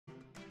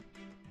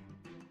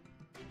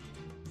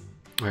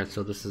Alright,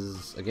 so this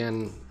is,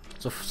 again,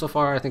 so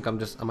far I think I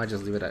might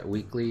just leave it at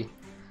weekly.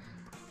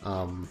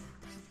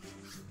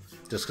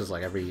 Just because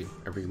like every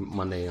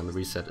Monday on the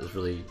reset is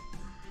really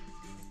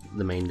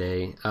the main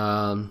day.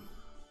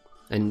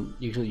 And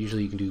usually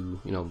you can do,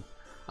 you know,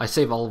 I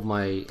save all of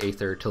my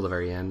Aether till the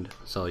very end,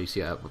 so you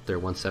see up there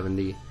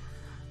 170.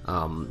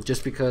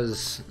 Just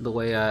because the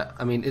way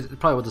I mean, it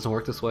probably doesn't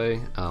work this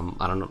way.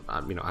 I don't know,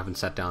 you know, I haven't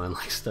sat down and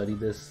like studied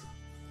this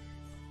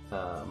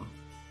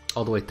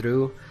all the way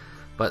through,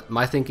 but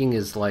my thinking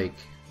is like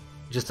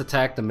just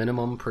attack the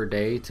minimum per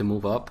day to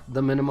move up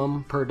the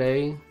minimum per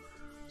day,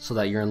 so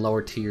that you're in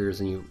lower tiers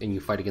and you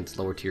fight against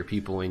lower tier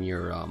people, and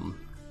your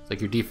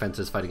like your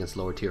defenses fight against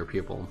lower tier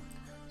people,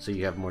 so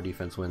you have more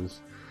defense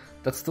wins.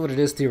 That's what it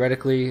is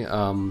theoretically.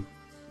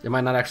 It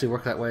might not actually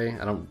work that way.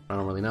 I don't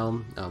really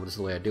know. But this is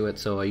the way I do it.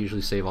 So I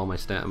usually save all my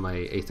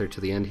Aether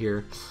to the end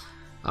here.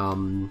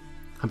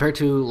 Compared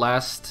to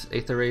last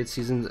Aether raid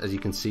seasons, as you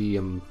can see,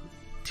 I'm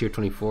tier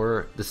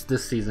 24.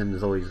 This season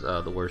is always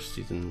the worst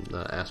season,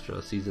 the Astra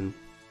season.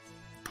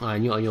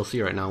 And you'll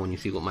see right now when you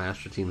see what my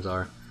Astra teams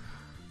are.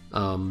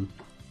 But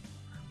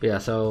yeah,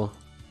 so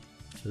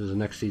this is the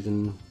next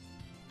season.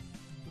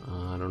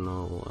 I don't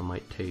know. I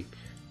might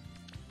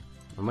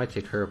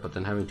take her, but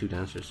then having two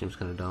dancers seems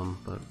kind of dumb,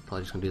 but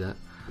probably just gonna do that.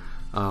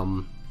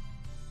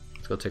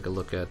 Let's go take a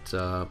look at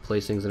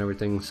placings and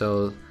everything.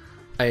 So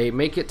I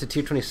make it to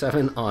tier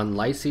 27 on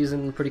light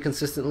season pretty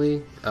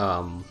consistently,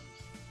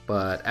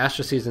 but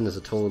Astra season is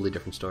a totally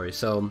different story,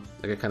 so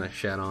I get kind of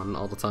shat on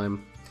all the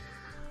time.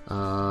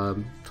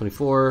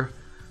 24,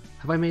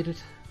 have I made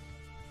it?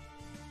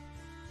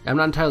 I'm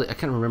not entirely, I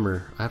can't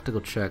remember. I have to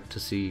go check to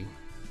see.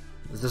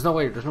 There's no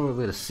way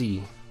to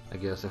see, I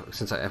guess,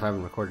 if I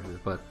haven't recorded it,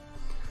 but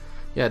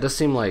yeah, it does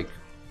seem like,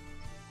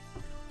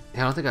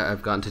 yeah, I don't think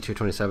I've gotten to tier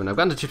 27. I've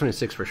gotten to tier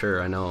 26 for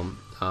sure, I know.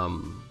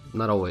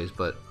 Not always,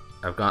 but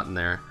I've gotten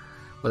there.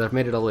 Whether I've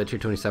made it all the way to tier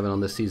 27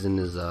 on this season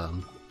is, I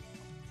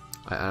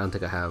don't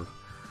think I have.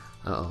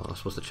 Uh-oh, I was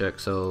supposed to check.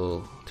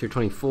 So, tier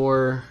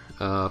 24,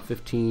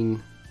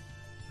 15,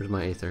 where's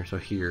my Aether? So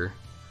here.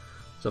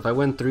 So if I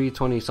win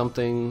 320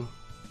 something,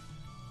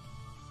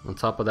 on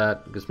top of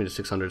that, it gets me to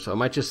 600. So I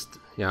might just,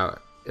 yeah,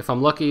 if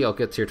I'm lucky, I'll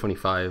get tier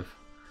 25.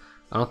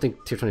 I don't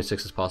think tier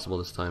 26 is possible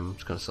this time,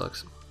 which kind of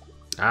sucks.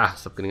 Ah,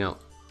 stop getting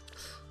out.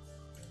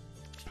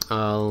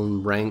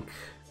 Rank.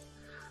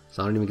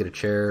 So I don't even get a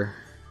chair.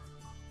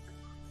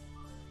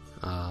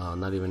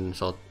 Not even,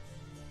 so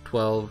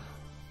 12.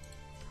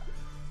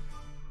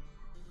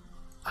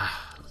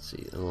 Let's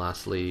see, and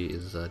lastly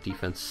is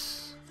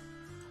defense.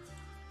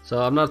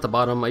 So I'm not at the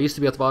bottom. I used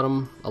to be at the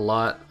bottom a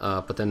lot,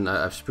 but then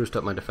I've spruced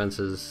up my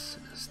defenses.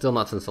 Still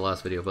not since the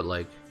last video, but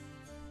like,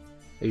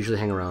 I usually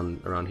hang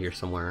around here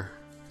somewhere.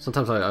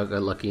 Sometimes I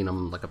get lucky and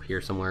I'm like up here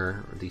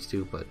somewhere, or these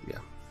two, but yeah.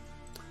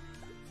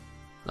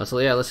 So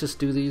yeah, let's just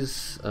do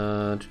these.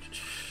 Okay.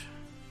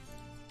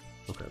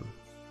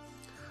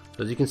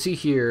 So as you can see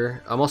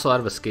here, I'm also out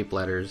of escape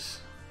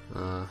ladders,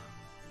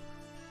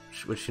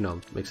 which, you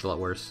know, makes it a lot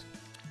worse.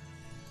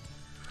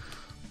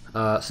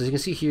 So as you can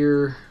see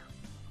here,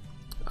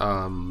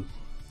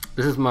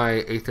 this is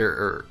my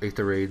Aether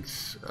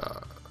raids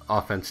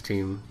offense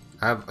team.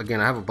 I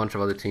have a bunch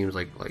of other teams,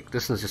 like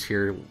this one's just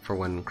here for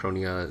when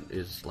Cronia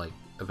is like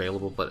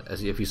available, but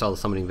if you saw the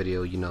summoning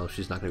video, you know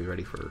she's not going to be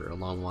ready for a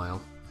long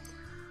while.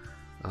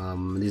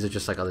 These are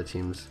just like other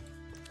teams.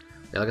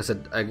 Yeah, like I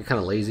said, I get kind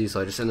of lazy,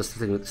 so I just end up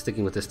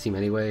sticking with this team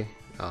anyway.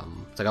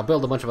 It's like I'll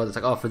build a bunch of others,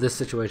 like, oh, for this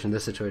situation,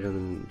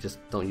 and just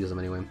don't use them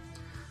anyway.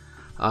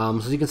 So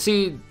as you can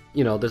see,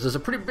 you know, there's a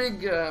pretty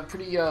big,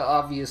 pretty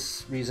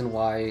obvious reason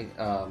why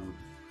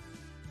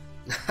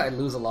I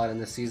lose a lot in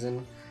this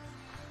season.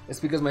 It's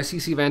because my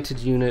CC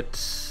Vantage unit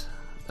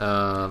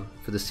for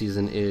this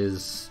season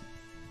is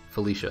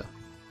Felicia.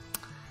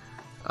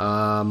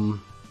 Yeah,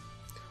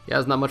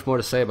 there's not much more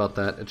to say about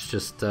that. It's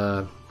just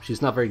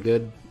she's not very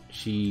good.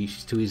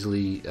 She's too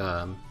easily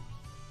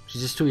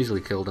she's just too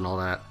easily killed and all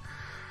that.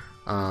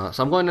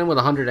 So I'm going in with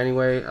 100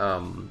 anyway,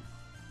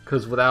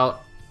 because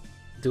without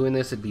doing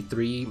this, it'd be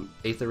 3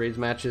 Aether Raids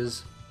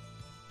matches.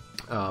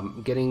 Yeah,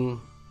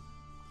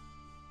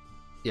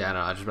 no,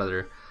 I'd just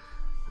rather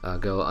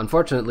go.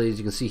 Unfortunately, as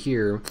you can see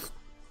here,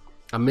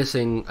 I'm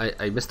missing.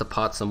 I missed a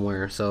pot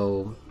somewhere.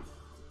 So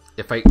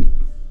if I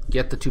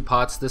get the 2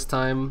 pots this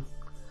time,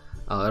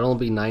 it'll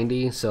only be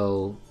 90.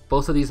 So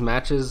both of these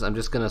matches, I'm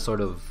just gonna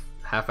sort of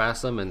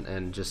half-ass them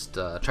and just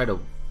try to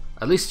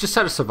at least just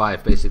try to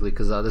survive, basically,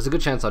 because there's a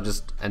good chance I'll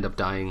just end up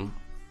dying,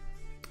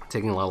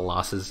 taking a lot of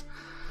losses.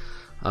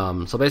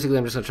 So basically,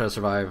 I'm just gonna try to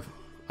survive,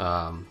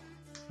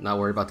 not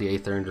worry about the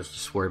Aether, and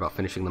just worry about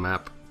finishing the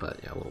map. But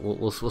yeah,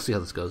 we'll see how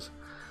this goes.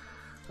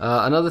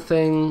 Another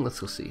thing, let's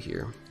go see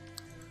here.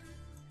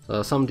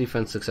 Some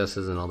defense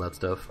successes and all that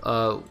stuff.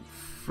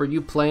 For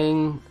you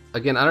playing,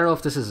 again, I don't know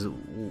if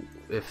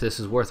this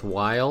is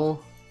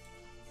worthwhile,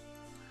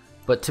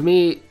 but to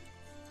me,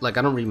 like,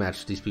 I don't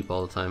rematch these people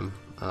all the time,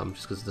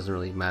 just because it doesn't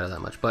really matter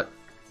that much. But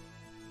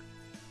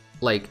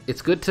like,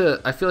 it's good to,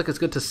 I feel like it's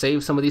good to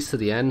save some of these to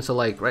the end. So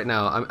like right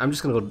now, I'm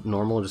just gonna go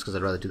normal just because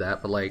I'd rather do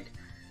that. But like,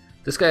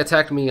 This guy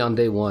attacked me on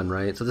day 1,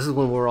 right? So this is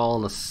when we're all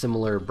in a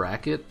similar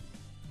bracket,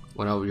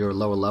 when you're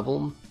lower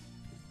level.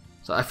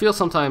 So I feel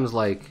sometimes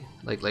like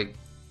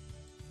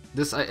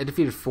this, I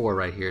defeated 4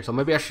 right here, so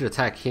maybe I should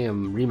attack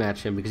him,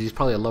 rematch him, because he's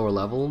probably a lower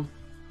level.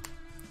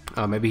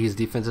 Maybe his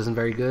defense isn't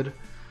very good.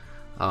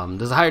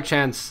 There's a higher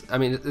chance, I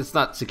mean, it's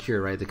not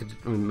secure, right? They could,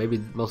 I mean, maybe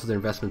most of their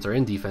investments are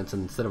in defense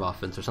instead of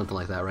offense or something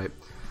like that, right?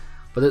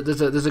 But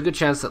there's a good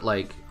chance that,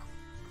 like,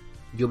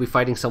 you'll be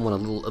fighting someone a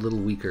little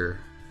weaker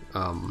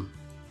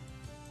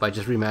by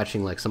just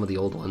rematching, like, some of the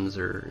old ones,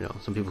 or, you know,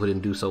 some people who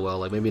didn't do so well.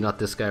 Like, maybe not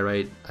this guy,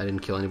 right? I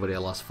didn't kill anybody, I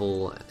lost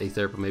full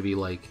Aether, but maybe,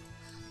 like,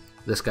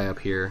 this guy up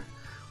here,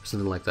 or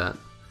something like that.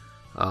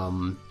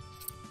 But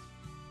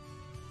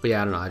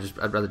yeah, I don't know,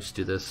 I'd rather just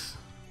do this.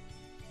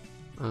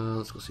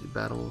 Let's go see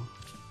battle.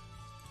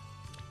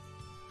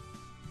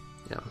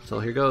 Yeah, so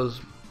here goes.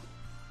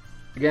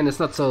 Again, it's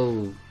not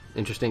so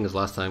interesting as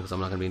last time because I'm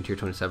not going to be in tier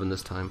 27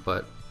 this time,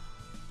 but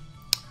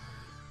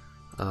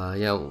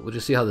yeah, we'll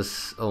just see how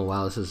this. Oh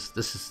wow, this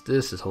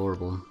is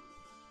horrible.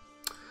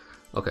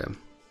 Okay,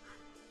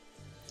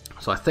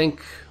 so I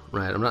think,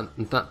 right, I'm not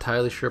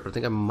entirely sure, but I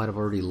think I might have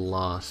already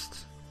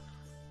lost.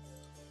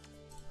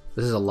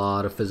 This is a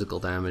lot of physical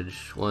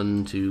damage.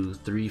 1, 2,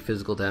 3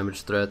 physical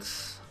damage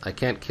threats. I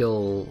can't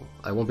kill.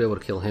 I won't be able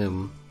to kill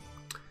him.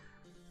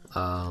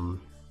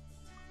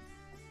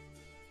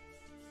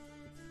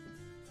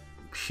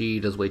 She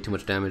does way too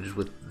much damage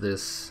with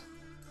this.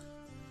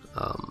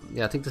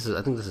 Yeah, I think this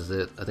is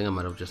it. I think I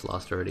might have just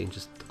lost already,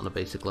 just on a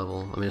basic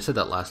level. I mean, I said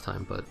that last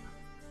time, but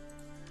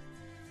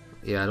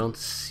yeah, I don't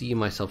see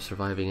myself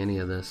surviving any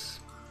of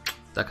this.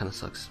 That kind of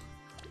sucks.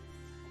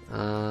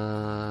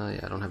 Yeah,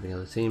 I don't have any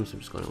other themes, so I'm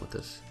just going with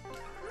this.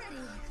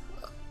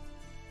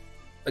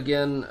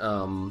 Again,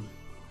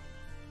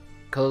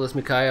 Colorless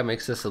Micaiah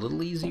makes this a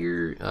little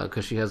easier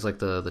because she has like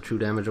the true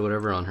damage or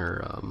whatever on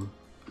her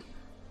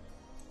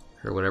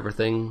her whatever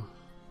thing,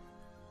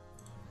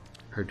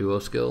 her duo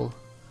skill.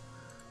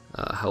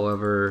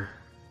 However,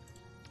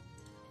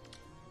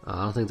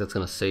 I don't think that's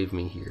gonna save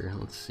me here.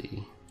 Let's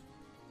see.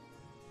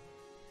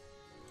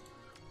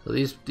 So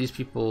these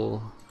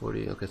people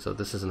 40. Okay, so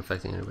this isn't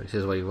affecting anybody. This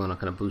is why you want to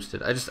kind of boost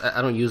it. I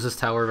don't use this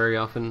tower very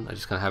often. I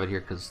just kind of have it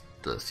here because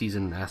the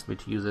season asked me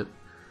to use it.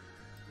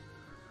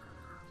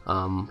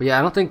 But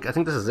yeah, I think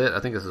this is it. I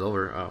think this is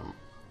over.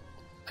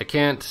 I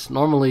can't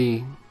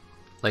normally,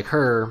 like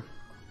her.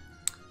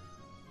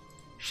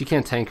 She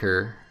can't tank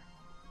her.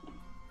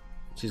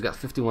 She's got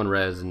 51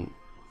 res and.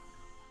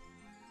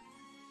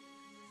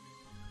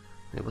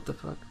 Hey, what the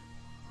fuck?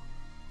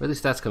 Where are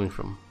these stats coming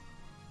from?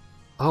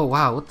 Oh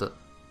wow, what the?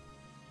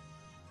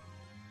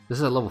 This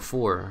is at level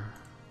 4.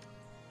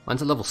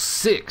 Mine's at level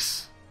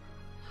 6.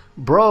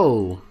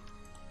 Bro!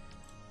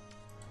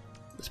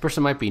 This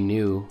person might be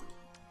new.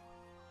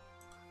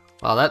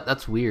 Wow,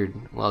 that's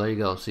weird. Well, there you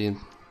go. See,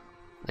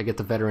 I get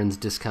the veterans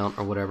discount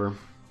or whatever.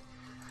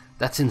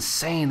 That's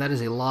insane. That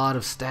is a lot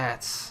of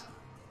stats.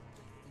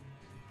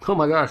 Oh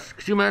my gosh,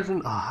 could you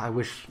imagine? Oh, I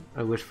wish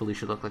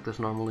Felicia looked like this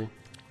normally.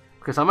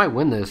 Because I might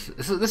win this.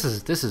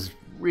 This is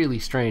really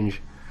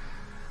strange.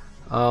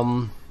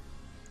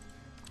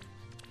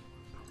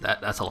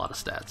 That's a lot of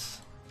stats.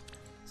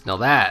 Now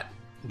that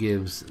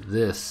gives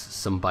this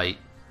some bite.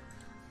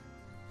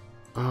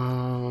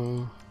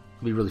 It'd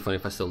be really funny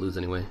if I still lose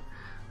anyway.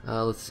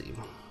 Let's see.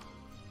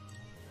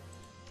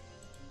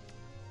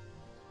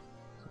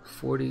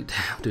 40,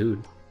 damn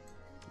dude.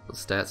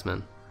 Those stats,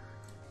 man.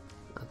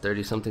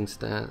 30 something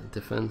stat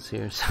defense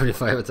here,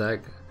 75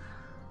 attack.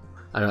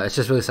 I don't know, it's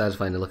just really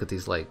satisfying to look at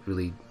these like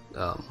really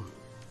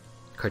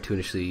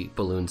cartoonishly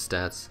balloon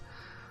stats.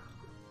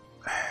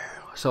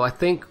 So I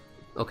think,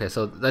 okay,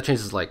 so that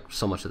changes like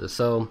so much of this.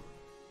 So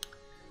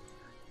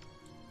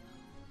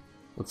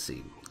let's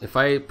see. If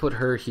I put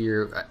her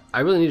here, I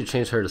really need to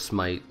change her to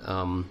Smite.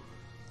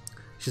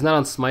 She's not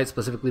on Smite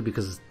specifically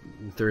because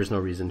there is no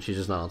reason. She's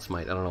just not on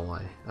Smite. I don't know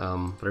why.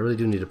 But I really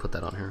do need to put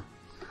that on her.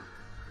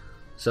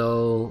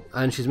 So,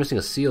 and she's missing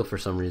a seal for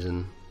some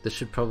reason. This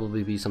should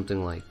probably be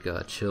something like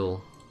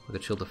chill, like a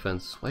chill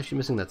defense. Why is she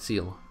missing that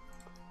seal?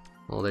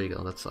 Well, there you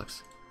go. That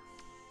sucks.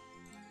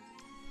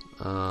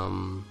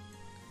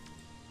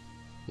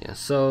 Yeah,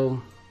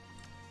 so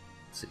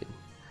let's see.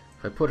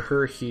 If I put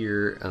her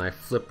here and I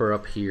flip her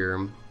up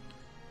here,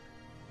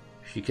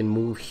 she can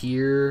move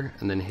here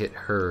and then hit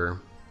her.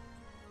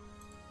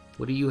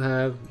 What do you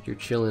have? You're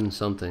chilling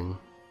something.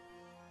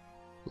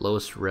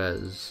 Lowest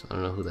res. I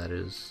don't know who that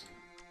is.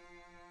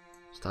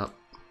 Stop.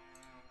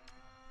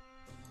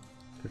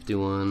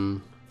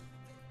 51.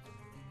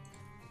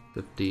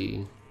 50.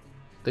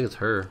 I think it's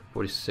her.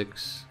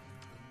 46.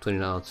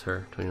 29. It's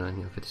her. 29.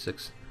 Yeah,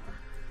 56.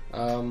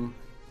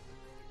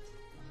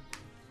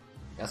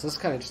 Yeah, so this is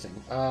kind of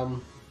interesting.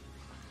 Oh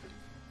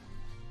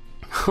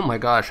my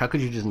gosh, how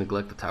could you just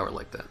neglect the tower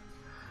like that?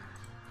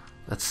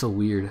 That's so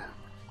weird.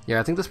 Yeah,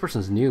 I think this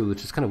person's new,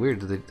 which is kind of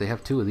weird. They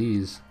have 2 of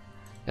these.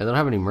 Yeah, they don't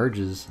have any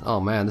merges. Oh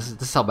man, this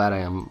is how bad I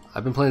am.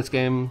 I've been playing this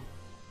game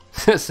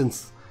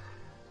since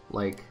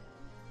like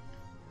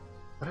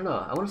I don't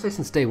know. I want to say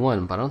since day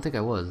one, but I don't think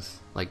I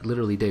was. Like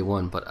literally day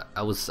one, but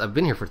I've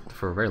been here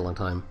for a very long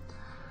time.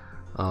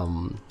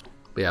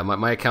 But yeah,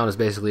 my account is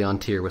basically on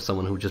tier with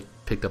someone who just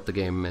picked up the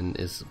game and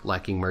is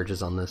lacking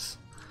merges on this.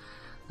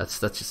 That's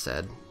just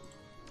sad.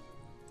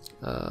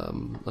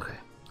 Okay.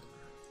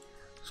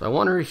 So I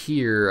want her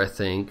here, I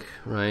think,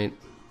 right?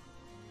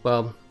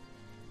 Well,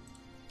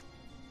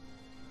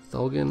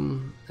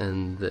 Thogan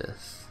and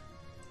this.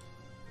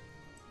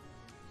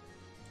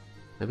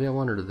 Maybe I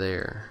want her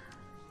there.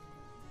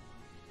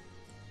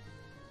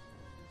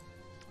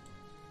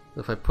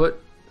 If I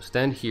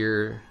stand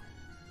here,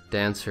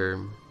 dance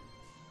her,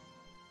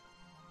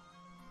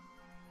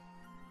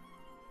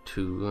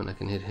 2, and I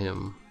can hit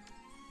him.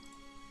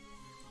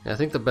 Yeah, I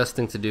think the best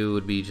thing to do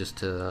would be just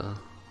to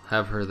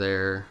have her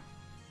there,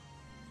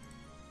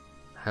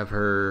 have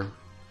her,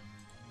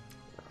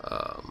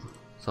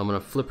 so I'm gonna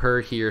flip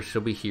her here,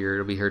 she'll be here,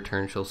 it'll be her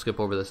turn, she'll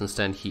skip over this and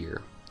stand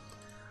here.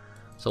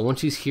 So once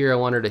she's here, I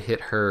want her to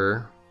hit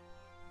her,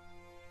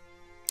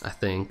 I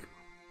think.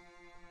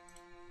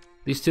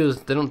 These two,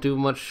 they don't do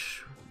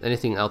much,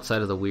 anything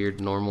outside of the weird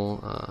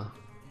normal,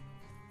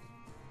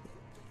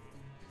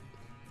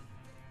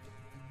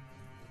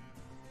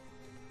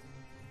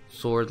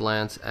 sword,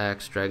 lance,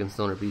 axe,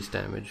 dragonstone, or beast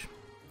damage.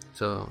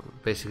 So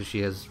basically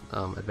she has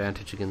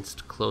advantage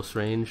against close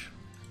range.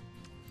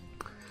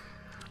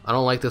 I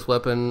don't like this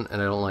weapon,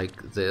 and I don't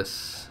like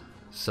this,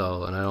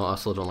 so, and I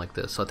also don't like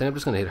this, so I think I'm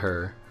just gonna hit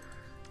her.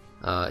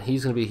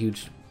 He's gonna be a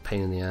huge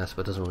pain in the ass,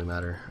 but it doesn't really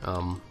matter.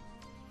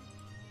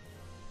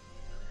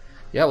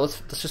 Yeah,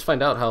 let's just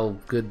find out how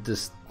good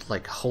this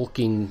like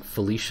hulking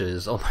Felicia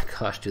is. Oh my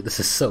gosh, dude, this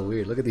is so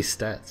weird. Look at these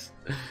stats.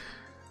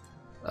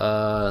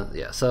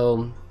 Yeah,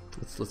 so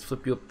let's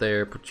flip you up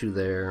there, put you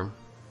there.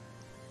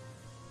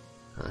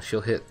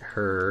 She'll hit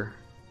her,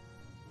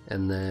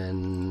 and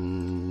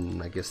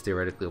then I guess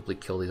theoretically hopefully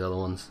kill these other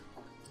ones.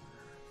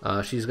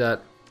 She's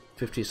got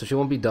 50, so she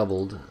won't be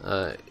doubled.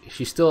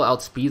 She still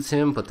outspeeds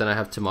him, but then I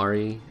have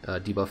Tamari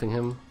debuffing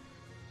him.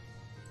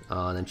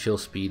 And then chill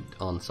speed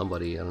on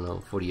somebody, I don't know,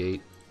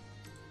 48.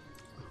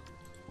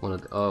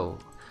 Oh.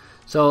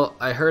 So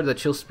I heard that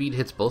chill speed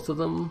hits both of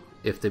them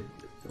if they...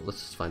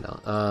 Let's just find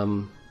out.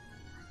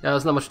 Yeah,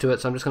 there's not much to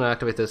it, so I'm just going to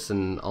activate this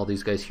and all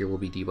these guys here will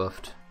be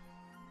debuffed.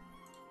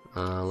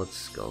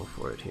 Let's go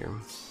for it here.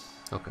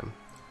 Okay.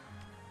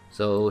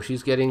 So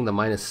she's getting the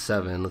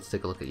 -7. Let's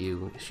take a look at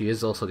you. She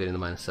is also getting the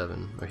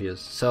 -7, or he is.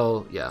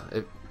 So yeah,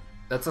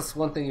 that's just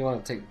one thing you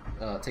want to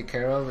take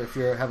care of if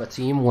you have a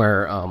team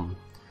where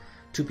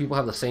 2 people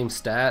have the same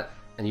stat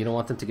and you don't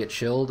want them to get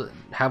chilled.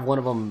 Have one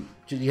of them.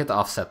 You have to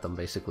offset them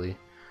basically.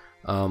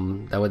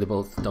 That way they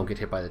both don't get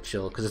hit by the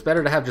chill. Because it's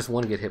better to have just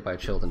one get hit by a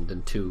chill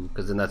than 2.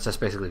 Because then that's just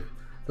basically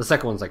the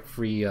second one's like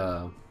free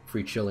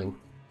chilling.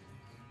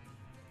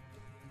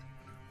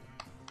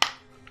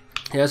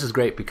 Yeah, this is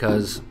great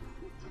because,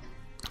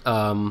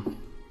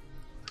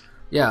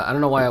 yeah, I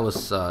don't know why I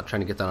was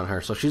trying to get that on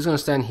her. So she's gonna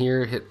stand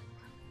here, hit.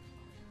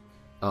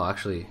 Oh,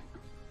 actually,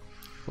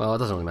 well, it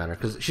doesn't really matter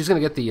because she's gonna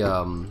get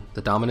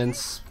the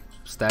dominance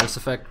status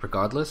effect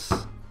regardless.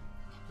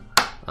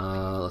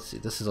 Let's see,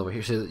 this is over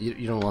here. So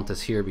you don't want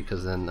this here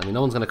because then, I mean,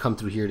 no one's gonna come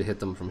through here to hit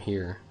them from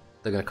here.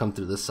 They're gonna come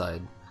through this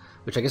side,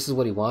 which I guess is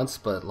what he wants.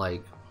 But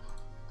like,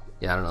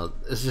 yeah, I don't know.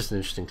 It's just an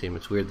interesting team.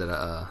 It's weird that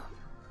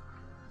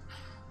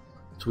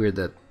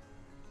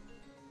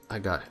I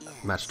got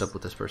matched up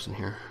with this person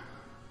here.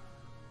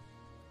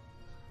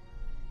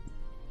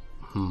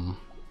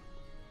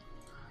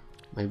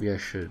 Maybe I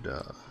should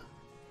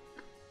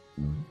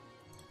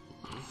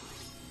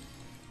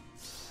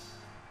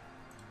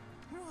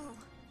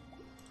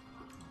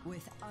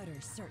with utter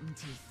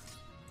certainty.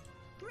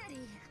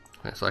 Ready.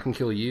 Okay, so I can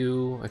kill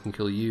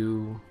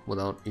you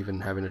without even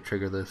having to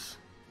trigger this.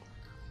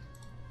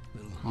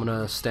 I'm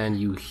gonna stand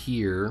you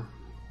here.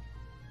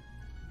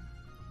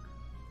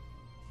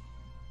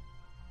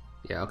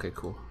 Yeah, okay,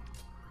 cool.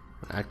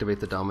 Activate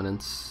the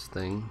dominance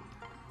thing.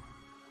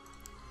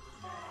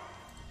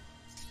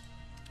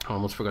 I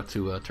almost forgot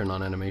to turn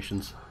on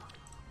animations.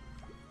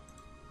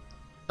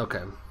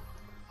 Okay.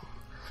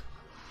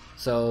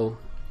 So,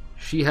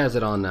 she has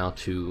it on now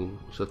too.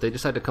 So if they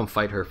decide to come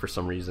fight her for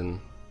some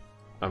reason,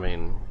 I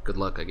mean, good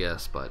luck, I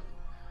guess, but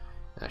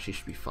yeah, she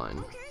should be fine.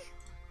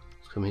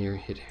 Let's come here,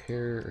 hit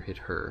her, or hit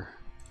her.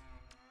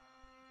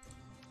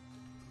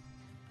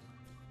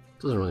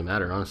 Doesn't really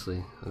matter,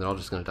 honestly. They're all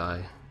just gonna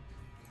die.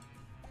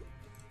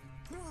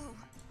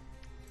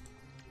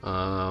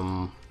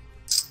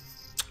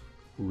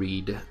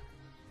 Reed.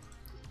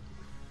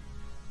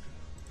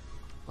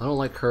 I don't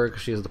like her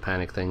because she has the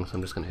panic thing, so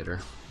I'm just gonna hit her.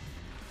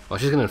 Well,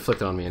 she's gonna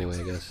inflict it on me anyway,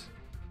 I guess.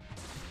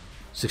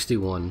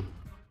 61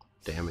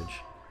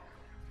 damage.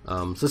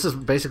 So this is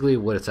basically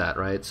what it's at,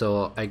 right?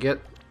 So I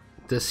get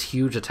this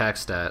huge attack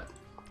stat.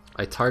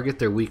 I target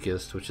their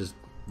weakest, which is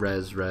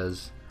res,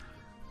 res,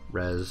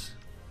 res,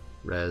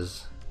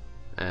 res,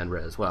 and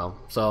res. Wow.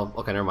 So,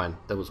 okay, never mind.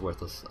 That was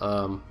worthless.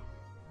 But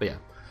yeah.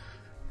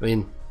 I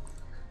mean,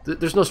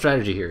 There's no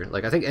strategy here.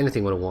 Like, I think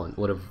anything would have won.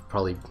 Would have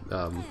probably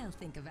I'll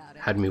think about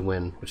it. had me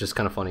win, which is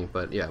kind of funny.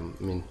 But yeah,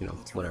 I mean, you know,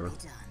 whatever.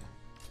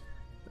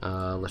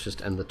 Let's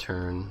just end the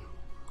turn.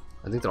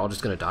 I think they're all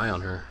just gonna die on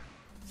her.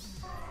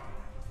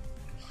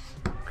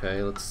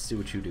 Okay, let's see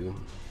what you do.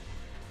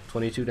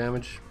 22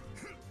 damage.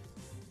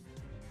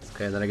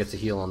 Okay, and then I get to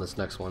heal on this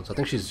next one. So I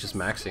think she's just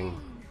maxing.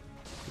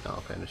 No,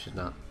 okay, no, she's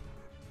not.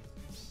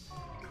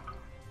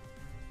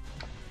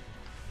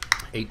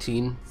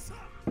 18.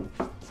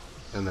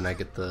 And then I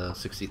get the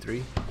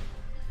 63.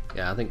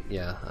 Yeah, I think,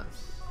 yeah,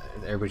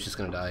 everybody's just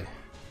gonna die.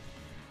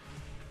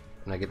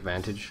 And I get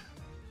advantage.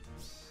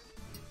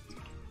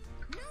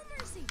 No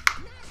mercy.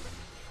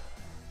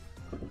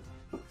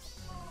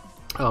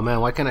 Oh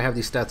man, why can't I have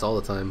these stats all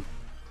the time?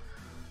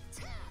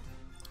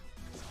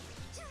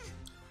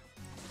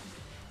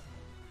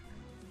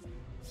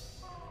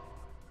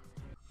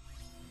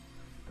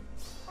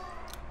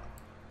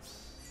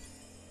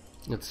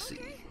 Let's see.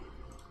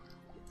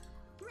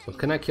 So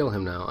can I kill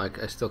him now?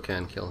 I still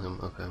can kill him.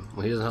 Okay.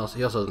 Well, he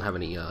also doesn't have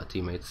any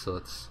teammates, so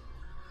it's.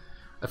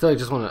 I feel like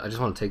I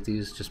just want to take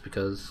these just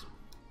because.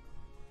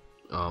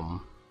 Yeah,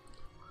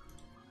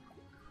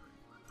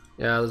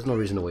 there's no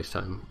reason to waste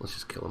time. Let's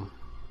just kill him.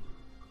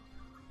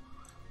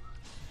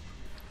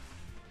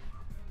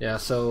 Yeah.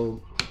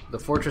 So the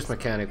fortress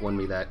mechanic won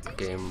me that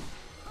game.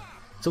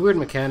 It's a weird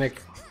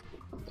mechanic.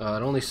 It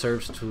only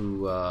serves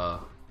to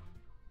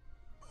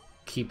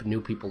keep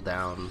new people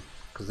down.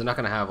 Because they're not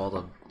going to have all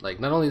the, like,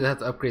 not only do they have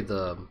to upgrade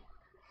the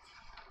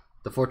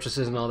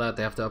fortresses and all that,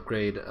 they have to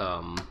upgrade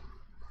the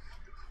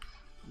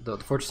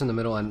fortress in the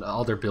middle, and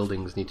all their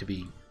buildings need to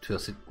be to a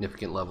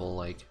significant level,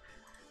 like,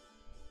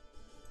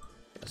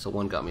 so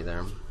one got me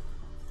there.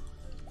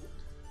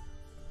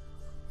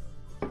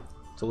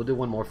 So we'll do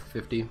one more for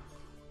 50.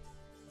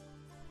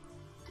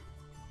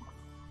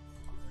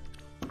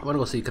 I want to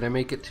go see, can I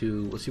make it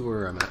to, let's see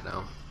where I'm at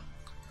now.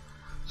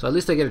 So at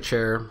least I get a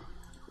chair,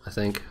 I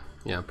think.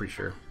 Yeah, I'm pretty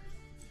sure.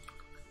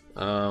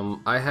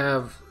 I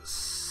have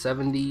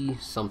 70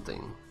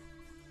 something.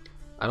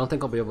 I don't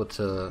think I'll be able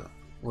to.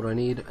 What do I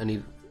need? I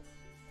need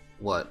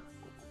what?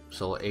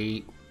 So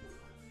 8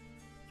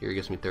 here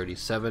gives me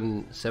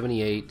 37,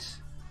 78.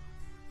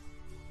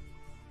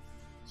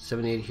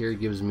 78 here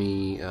gives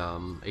me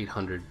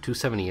 800,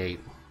 278.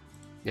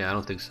 Yeah, I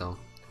don't think so.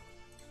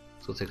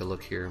 So we'll take a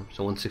look here.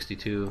 So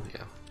 162,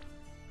 yeah.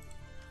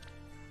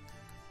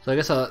 So I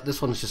guess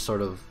this one's just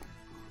sort of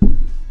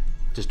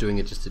just doing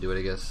it just to do it,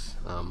 I guess.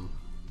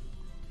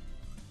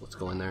 Let's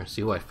go in there,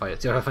 see who I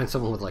fight. See if I find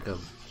someone with like a,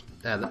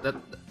 yeah,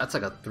 that's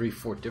like a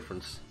 3-4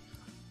 difference.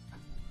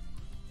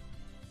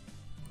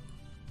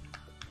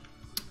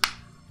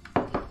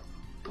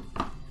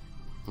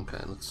 Okay,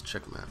 let's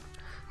check map.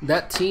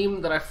 That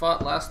team that I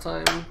fought last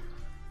time,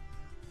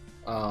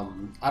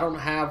 I don't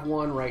have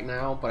one right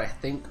now, but I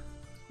think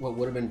what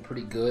would have been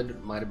pretty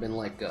good might have been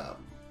like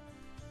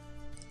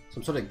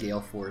some sort of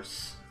Gale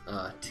Force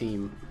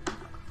team.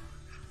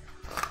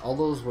 All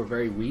those were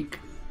very weak,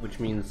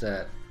 which means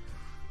that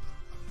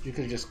you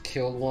could have just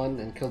killed one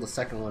and killed the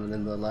second one, and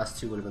then the last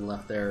two would have been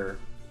left there.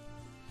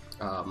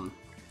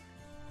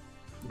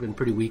 Been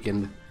pretty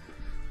weakened.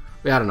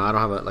 Yeah, I don't know. I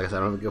don't have a, like I said, I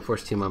don't have a Gale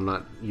Force team. I'm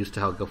not used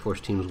to how Gale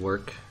Force teams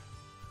work.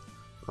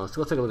 Let's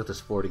go take a look at this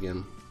fort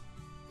again.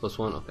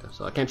 +1. Okay,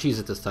 so I can't cheese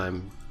it this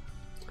time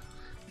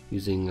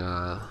using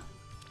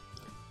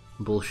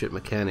bullshit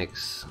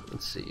mechanics.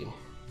 Let's see.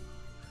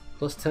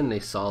 +10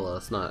 Nasala.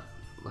 That's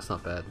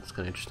not bad. It's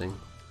kind of interesting.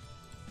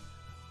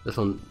 This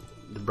one,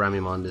 the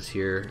Bramimond is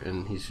here,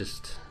 and he's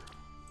just.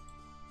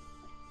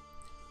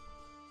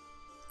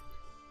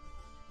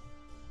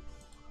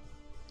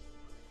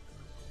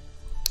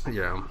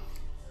 Yeah.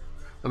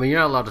 I mean, you're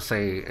not allowed to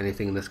say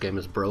anything in this game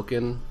is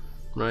broken,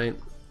 right?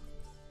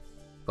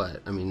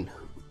 But, I mean,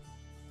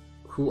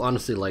 who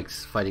honestly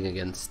likes fighting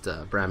against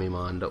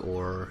Bramimond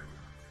or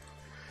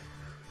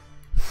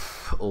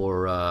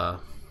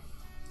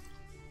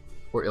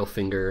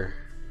Ilfinger,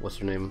 what's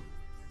her name?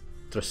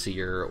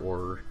 Thrasier,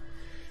 or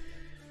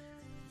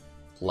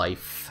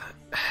Life.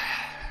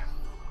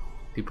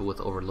 People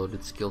with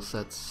overloaded skill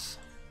sets.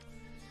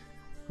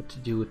 What to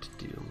do,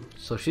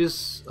 So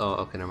she's, oh,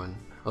 okay, never mind.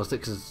 I was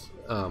thinking, because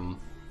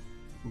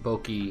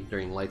Boki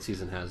during light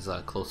season has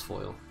close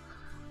foil.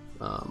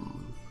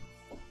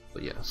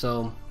 But yeah,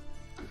 so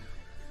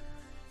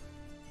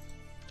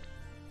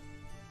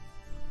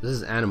this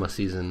is anima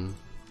season.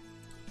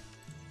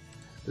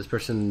 This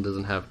person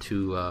doesn't have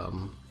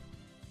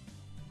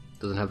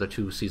their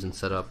 2 seasons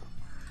set up.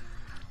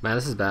 Man,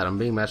 this is bad. I'm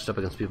being matched up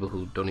against people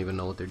who don't even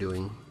know what they're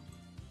doing.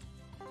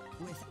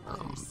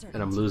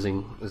 And I'm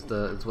losing.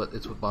 It's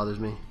what bothers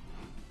me.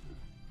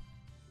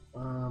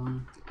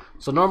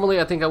 So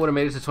normally I think I would have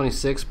made it to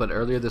 26, but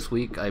earlier this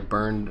week I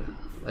burned.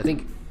 I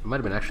think it might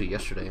have been actually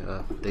yesterday.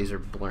 Days are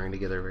blurring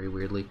together very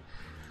weirdly.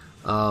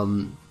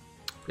 Yeah,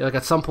 like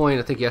at some point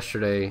I think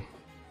yesterday.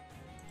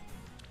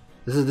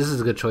 This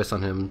is a good choice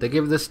on him. They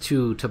give this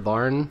to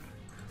Barn,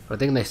 but I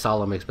think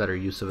Nasala makes better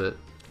use of it.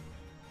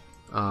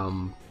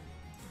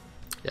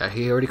 Yeah,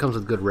 he already comes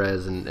with good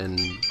res and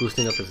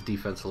boosting up his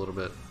defense a little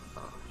bit.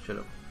 Oh, should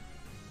have.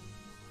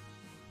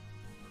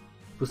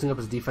 Boosting up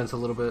his defense a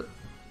little bit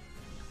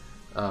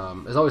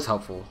is always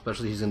helpful,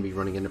 especially he's going to be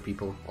running into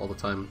people all the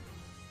time.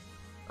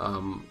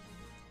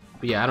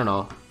 But yeah, I don't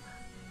know.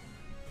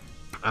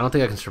 I don't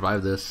think I can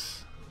survive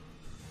this.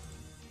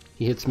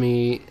 He hits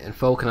me, and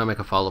foe cannot make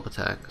a follow-up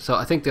attack. So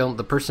I think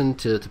the person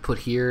to put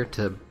here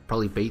to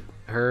probably bait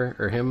her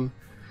or him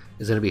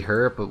is going to be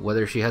her, but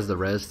whether she has the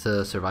res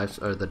to survive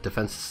or the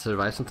defense to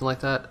survive something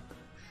like that,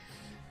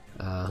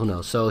 who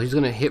knows. So he's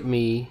going to hit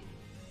me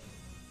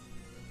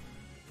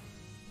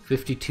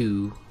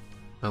 52.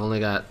 I've only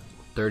got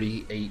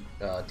 38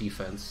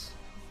 defense.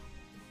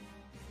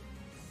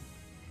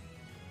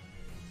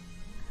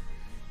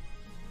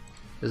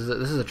 This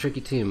is a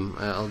tricky team.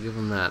 I'll give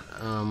him that.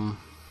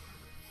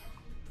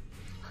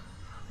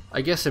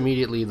 I guess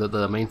immediately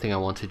the main thing I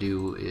want to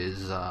do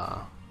is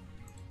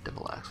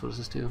Devil Axe. What does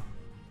this do?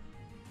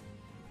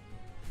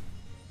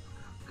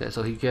 Okay,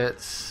 so he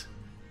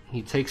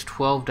takes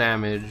 12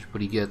 damage,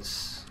 but he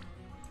gets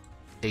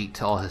 8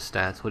 to all his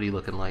stats. What are you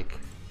looking like?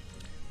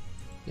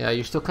 Yeah,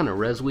 you're still kind of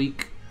res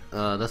weak.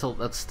 That's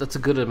a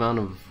good amount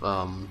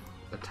of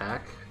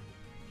attack.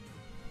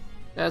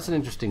 Yeah, that's an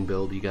interesting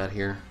build you got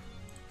here.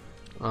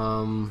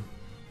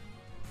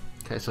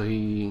 Okay, so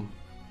he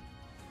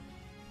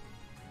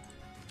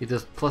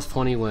does plus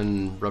 20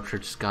 when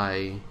Ruptured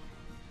Sky.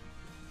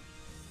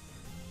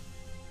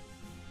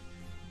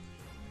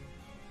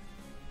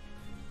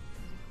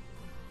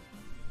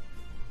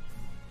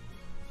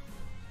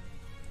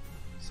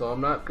 So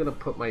I'm not gonna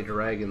put my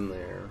dragon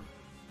there.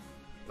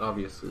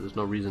 Obviously, there's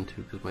no reason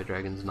to because my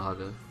dragon's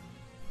Naga.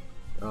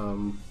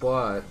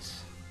 But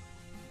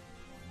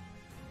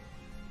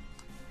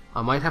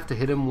I might have to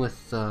hit him with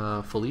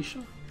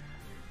Felicia?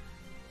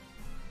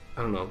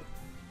 I don't know.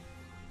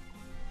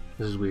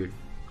 This is weird.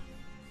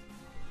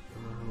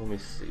 Let me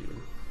see.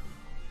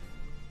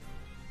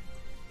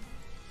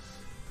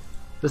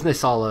 This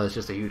Nasala is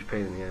just a huge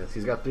pain in the ass.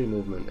 He's got 3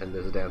 movement and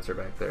there's a dancer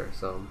back there,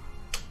 so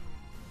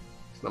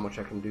there's not much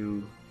I can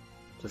do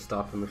to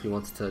stop him if he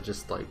wants to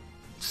just like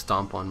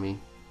stomp on me.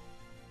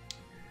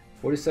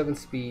 47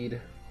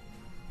 speed,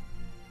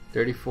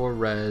 34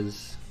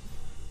 res.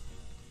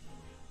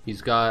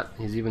 He's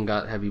even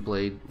got heavy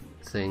blade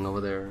thing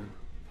over there.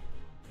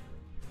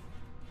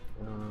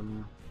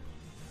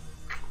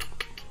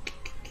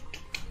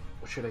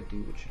 What should I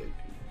do?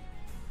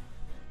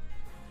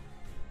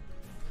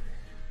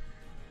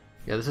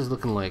 Yeah, this is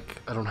looking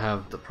like I don't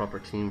have the proper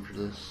team for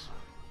this.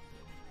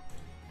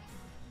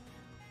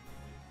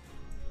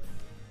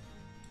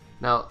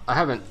 Now, I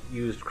haven't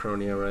used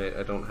Cronia, right?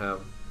 I don't have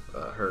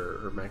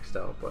her maxed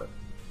out, but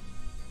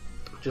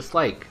just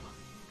like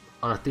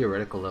on a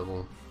theoretical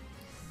level,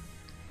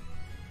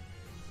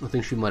 I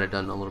think she might have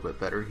done a little bit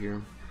better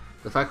here.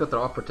 The fact that they're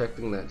all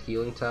protecting that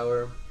healing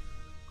tower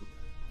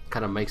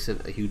kind of makes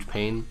it a huge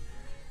pain.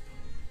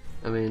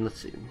 I mean, let's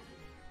see.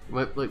 You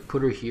might like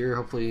put her here.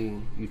 Hopefully,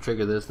 you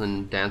trigger this,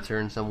 then dance her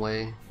in some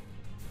way.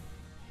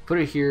 Put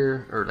her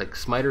here, or like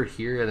smite her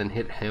here, and then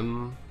hit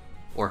him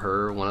or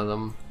her, one of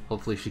them.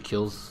 Hopefully, she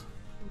kills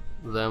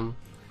them.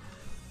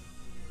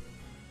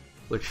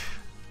 Which,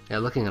 yeah,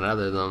 looking at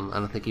either of them, I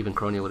don't think even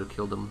Cronia would have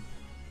killed them.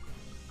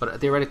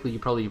 But theoretically, you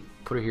probably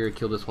put her here,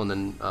 kill this one,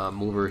 then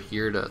move her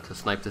here to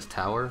snipe this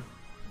tower.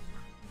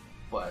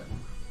 But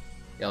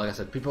yeah, like I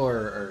said, people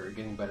are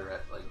getting better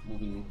at like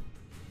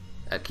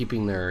at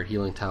keeping their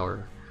healing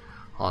tower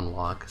on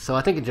lock. So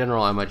I think in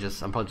general, I'm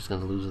probably just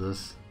gonna lose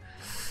this.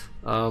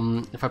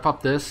 If I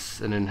pop this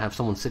and then have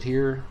someone sit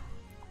here,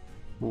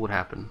 what would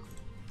happen?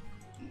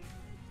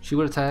 She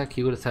would attack.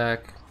 He would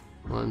attack.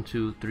 1,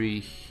 2, 3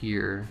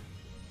 here.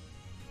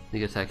 He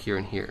could attack here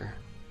and here.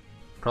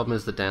 Problem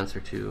is the dancer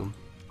too.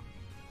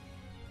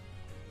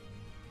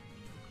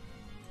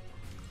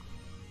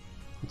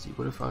 Let's see,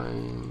 what if I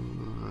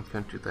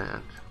can't do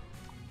that.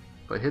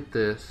 If I hit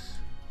this,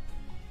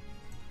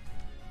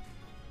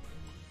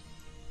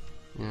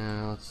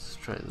 yeah, let's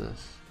try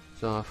this.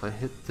 So if I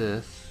hit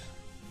this,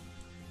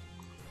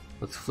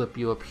 let's flip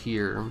you up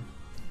here.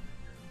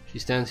 She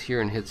stands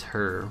here and hits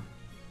her.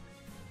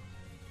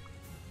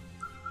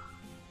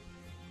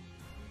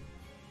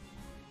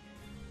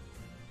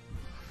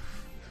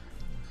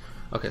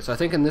 Okay, so I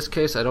think in this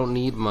case I don't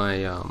need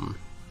my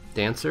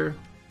dancer.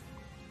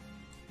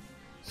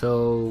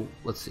 So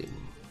let's see.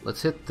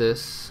 Let's hit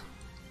this.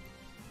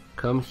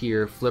 Come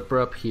here, flip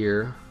her up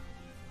here.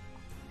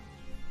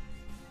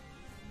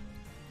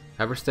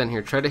 Have her stand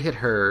here. Try to hit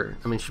her.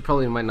 I mean, she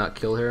probably might not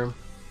kill her.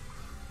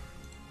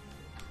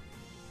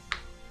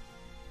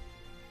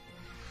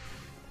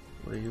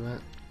 Where are you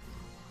at?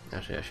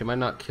 Actually, yeah, she might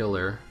not kill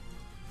her.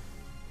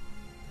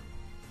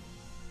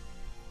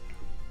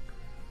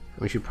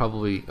 I mean, she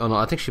probably. Oh no,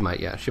 I think she might.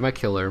 Yeah, she might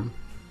kill her.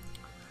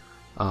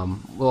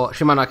 Well,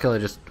 she might not kill her.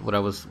 Just what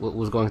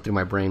was going through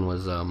my brain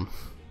was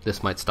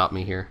this might stop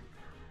me here.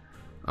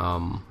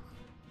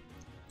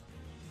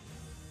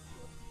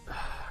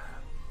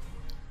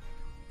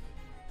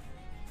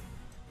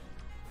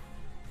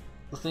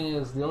 The thing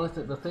is,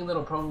 the thing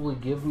that'll probably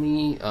give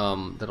me,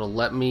 that'll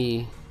let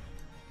me,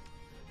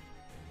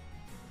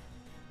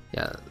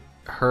 yeah,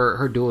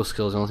 her dual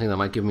skill is the only thing that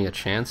might give me a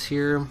chance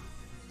here.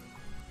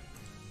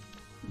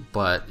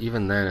 But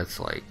even then, it's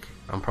like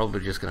I'm probably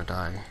just gonna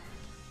die.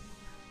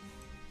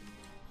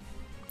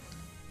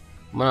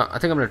 I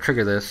think I'm gonna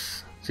trigger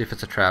this, see if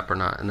it's a trap or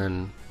not, and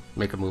then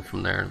make a move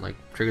from there. Like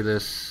trigger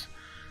this,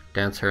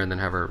 dance her, and then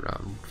have her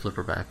flip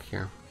her back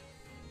here.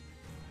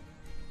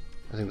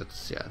 I think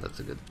that's, yeah, that's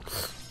a good.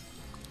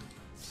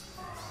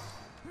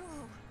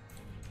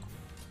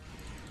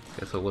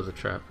 Okay, so it was a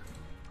trap.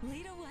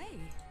 Lead away.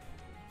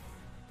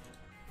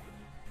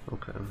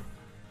 Okay.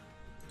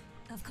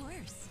 Of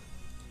course.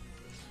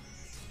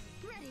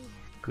 Ready.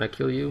 Can I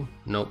kill you?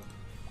 Nope.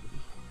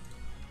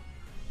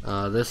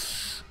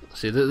 This.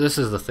 See, this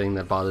is the thing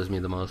that bothers me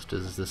the most.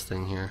 Is this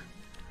thing here?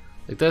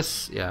 Like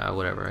this, yeah,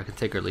 whatever. I can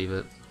take or leave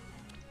it.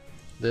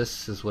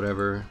 This is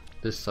whatever.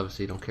 This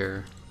obviously don't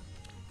care.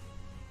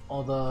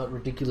 All the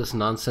ridiculous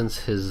nonsense.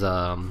 His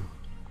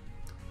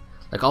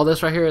like all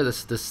this right here.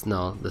 This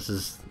no. This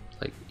is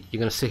like you're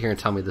gonna sit here and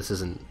tell me this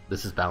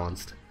is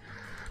balanced.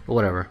 But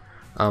whatever.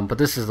 But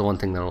this is the one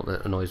thing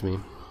that annoys me.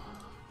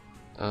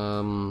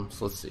 So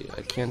let's see.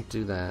 I can't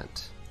do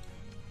that.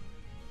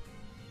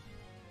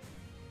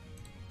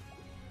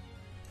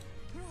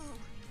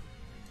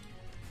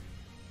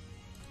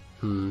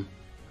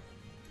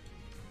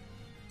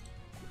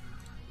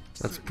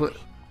 Let's put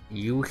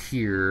you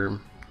here.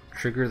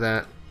 Trigger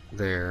that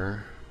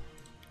there.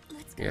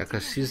 Yeah,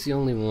 because she's the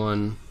only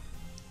one.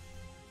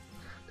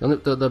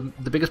 The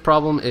biggest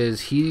problem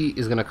is he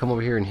is gonna come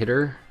over here and hit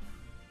her.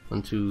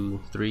 1, 2,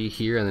 3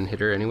 here, and then hit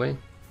her anyway.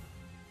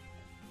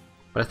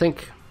 But I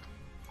think,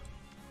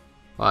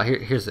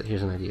 here's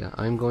an idea.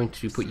 I'm going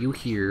to put you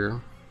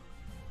here,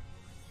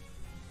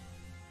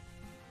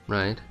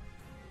 right?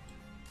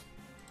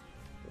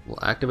 We'll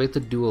activate the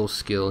dual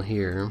skill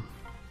here.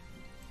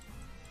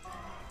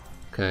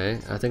 Okay,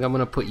 I think I'm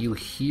gonna put you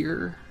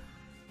here.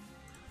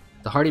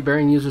 The Hardy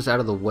Bearing user's out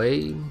of the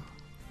way.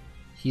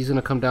 He's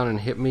gonna come down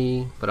and hit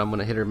me, but I'm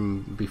gonna hit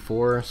him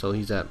before, so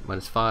he's at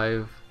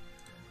 -5,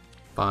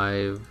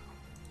 5,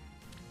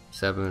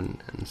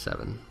 7, and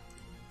 7.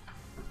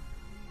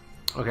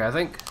 Okay, I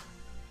think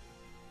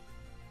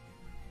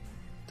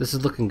this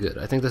is looking good.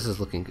 I think this is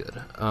looking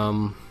good.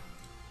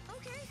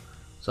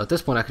 So at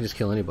this point, I can just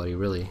kill anybody,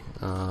 really.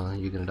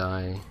 You're gonna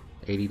die.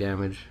 80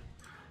 damage.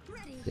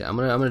 Yeah, I'm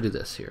gonna do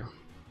this here.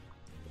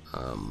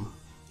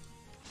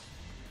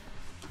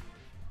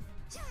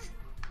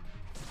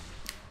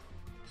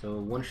 So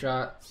one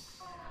shot.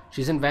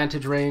 She's in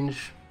vantage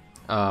range.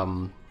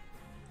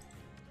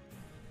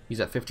 He's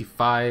at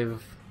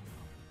 55.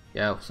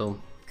 Yeah,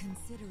 so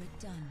Consider it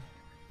done.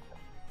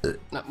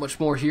 not much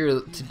more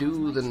here to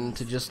do than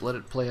to just let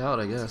it play out,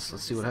 I guess.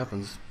 Let's see what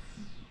happens.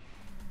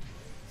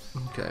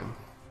 Okay.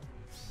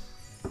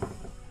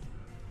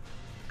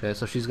 Okay,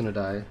 so she's gonna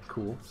die.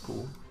 Cool,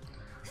 cool.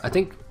 I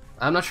think,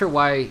 I'm not sure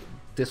why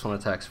this one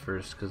attacks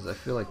first, because I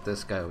feel like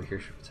this guy over here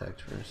should attack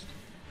first.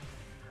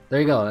 There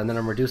you go, and then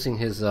I'm reducing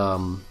his,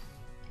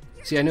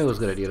 see, I knew it was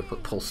a good idea to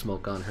put pulse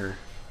smoke on her.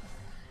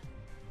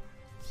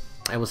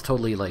 I was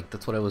totally like,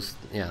 that's what I was,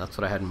 yeah, that's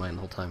what I had in mind the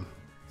whole time.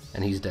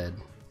 And he's dead.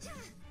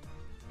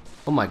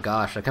 Oh my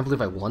gosh, I can't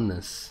believe I won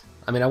this.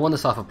 I mean, I won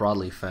this off of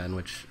Broadleaf Fan,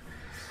 which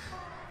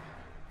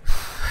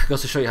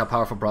goes to show you how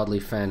powerful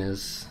Broadleaf Fan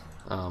is.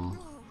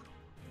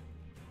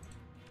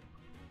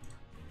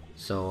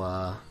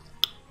 So,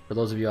 for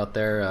those of you out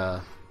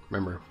there,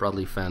 remember,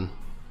 Broadleaf Fan,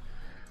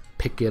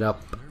 pick it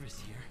up.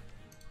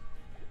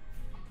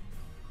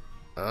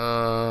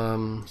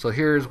 So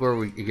here's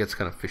where it gets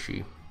kind of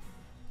fishy.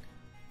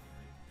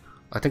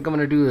 I think I'm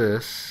gonna do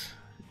this.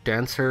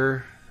 Dance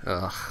her.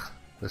 Ugh,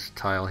 this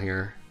tile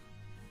here.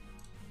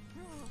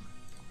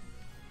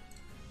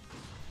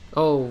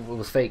 Oh, it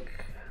was fake.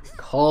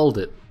 Called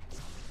it.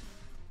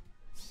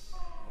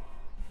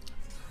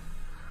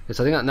 Okay,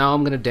 so I think now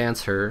I'm gonna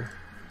dance her.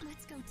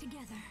 Let's go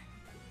together.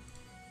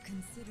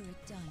 Consider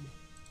it done.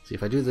 See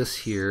if I do this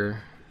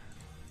here.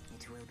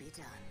 It will be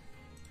done.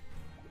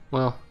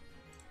 Well,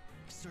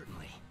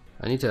 Certainly.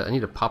 I need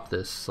to pop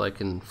this so I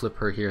can flip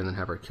her here and then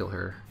have her kill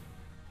her.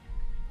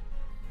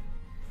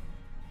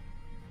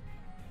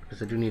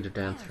 Because I do need to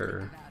dance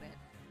her.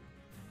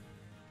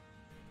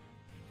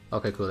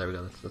 Okay, cool. There we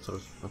go. That's what I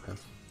was. Okay.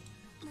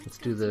 Let's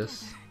do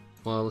this.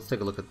 Well, let's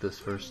take a look at this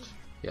first.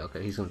 Yeah.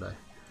 Okay, he's gonna die.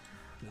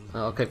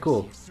 Okay,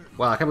 cool.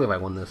 Wow, I can't believe I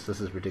won this.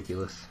 This is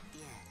ridiculous.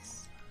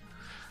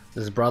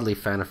 This Broadleaf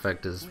Fan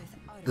effect is.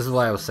 This is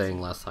why I was saying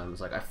last time.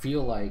 It's like I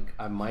feel like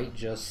I might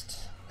just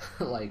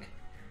like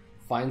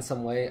find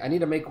some way. I need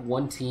to make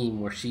one team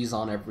where she's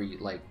on every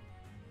like.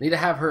 I need to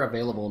have her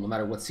available no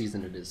matter what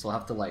season it is. So I'll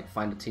have to like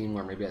find a team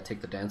where maybe I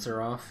take the dancer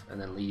off and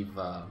then leave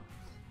the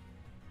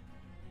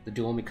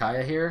dual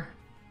Micaiah here.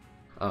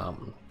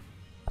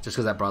 Just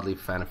because that Broadleaf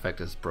Fan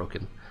effect is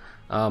broken.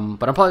 But I'm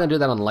probably gonna do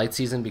that on the light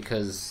season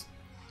because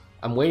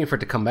I'm waiting for it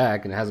to come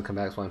back and it hasn't come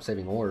back, so I'm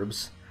saving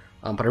orbs.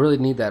 But I really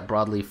need that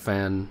Broadleaf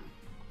Fan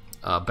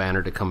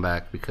banner to come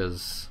back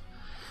because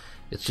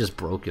it's just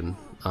broken.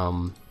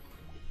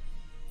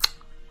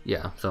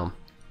 Yeah, so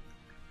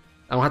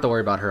I don't have to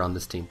worry about her on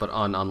this team, but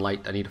on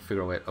light, I need to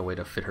figure a way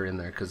to fit her in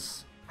there,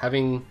 because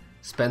having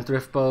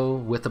Spendthrift Bow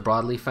with the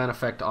Broadleaf fan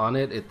effect on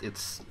it,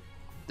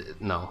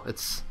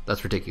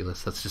 that's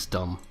ridiculous. That's just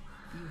dumb.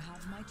 You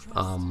have my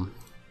trust.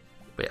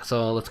 But yeah,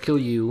 so let's kill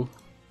you.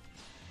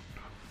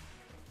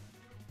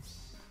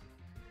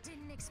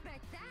 Didn't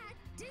expect that,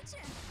 did you?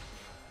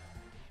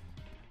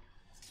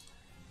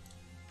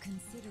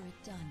 Consider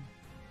it done.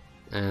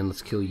 And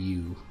let's kill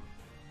you.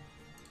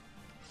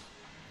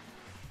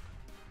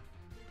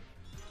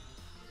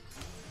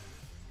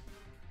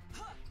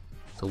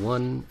 So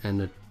 1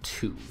 and a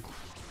 2.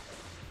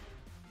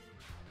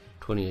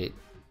 28.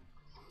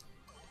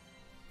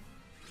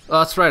 Oh,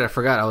 that's right, I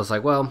forgot. I was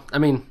like, well, I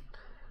mean,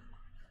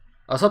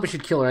 I was hoping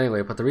she'd kill her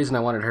anyway, but the reason I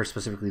wanted her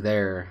specifically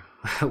there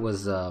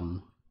was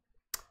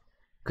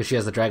because she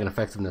has the dragon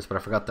effectiveness, but I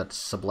forgot that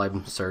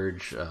Sublime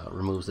Surge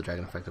removes the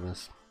dragon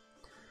effectiveness.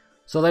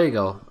 So there you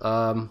go.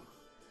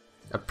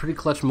 A pretty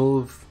clutch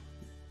move.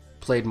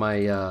 Played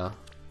my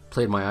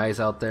eyes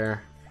out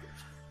there,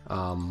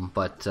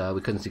 but we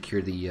couldn't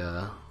secure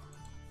the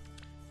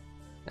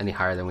any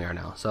higher than we are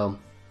now. So,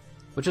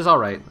 which is all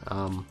right.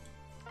 Like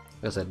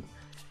I said,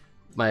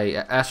 my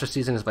Astra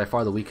season is by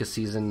far the weakest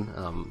season.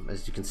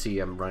 As you can see,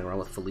 I'm running around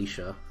with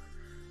Felicia.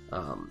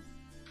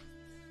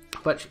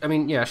 But I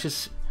mean, yeah,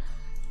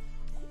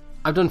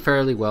 I've done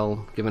fairly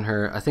well given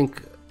her. I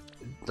think,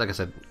 like I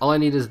said, all I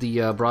need is the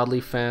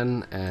Broadleaf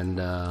fan, and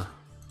well,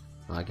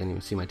 I can't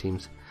even see my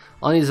teams.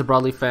 All I need is a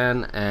Broadleaf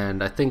fan,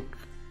 and I think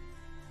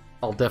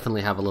I'll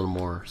definitely have a little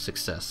more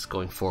success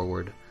going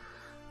forward.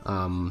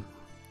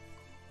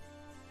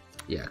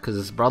 Yeah, because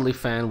it's Broadleaf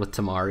fan with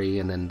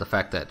Tamari, and then the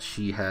fact that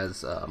she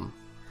has a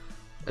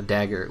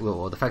dagger.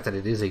 Well, the fact that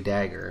it is a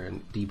dagger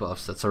and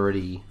debuffs. That's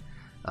already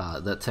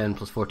that 10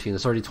 plus 14.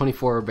 It's already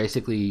 24,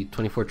 basically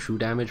 24 true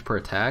damage per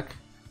attack.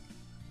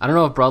 I don't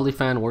know if Broadleaf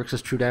fan works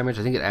as true damage.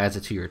 I think it adds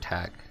it to your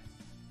attack,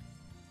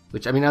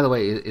 which, I mean, either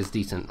way is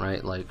decent,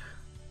 right? Like,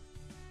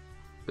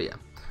 but yeah,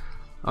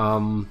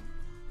 but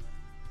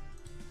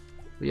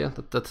yeah,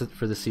 that's it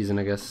for this season,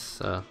 I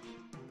guess.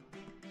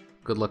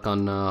 Good luck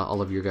on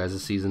all of your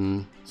guys'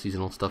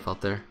 seasonal stuff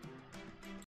out there.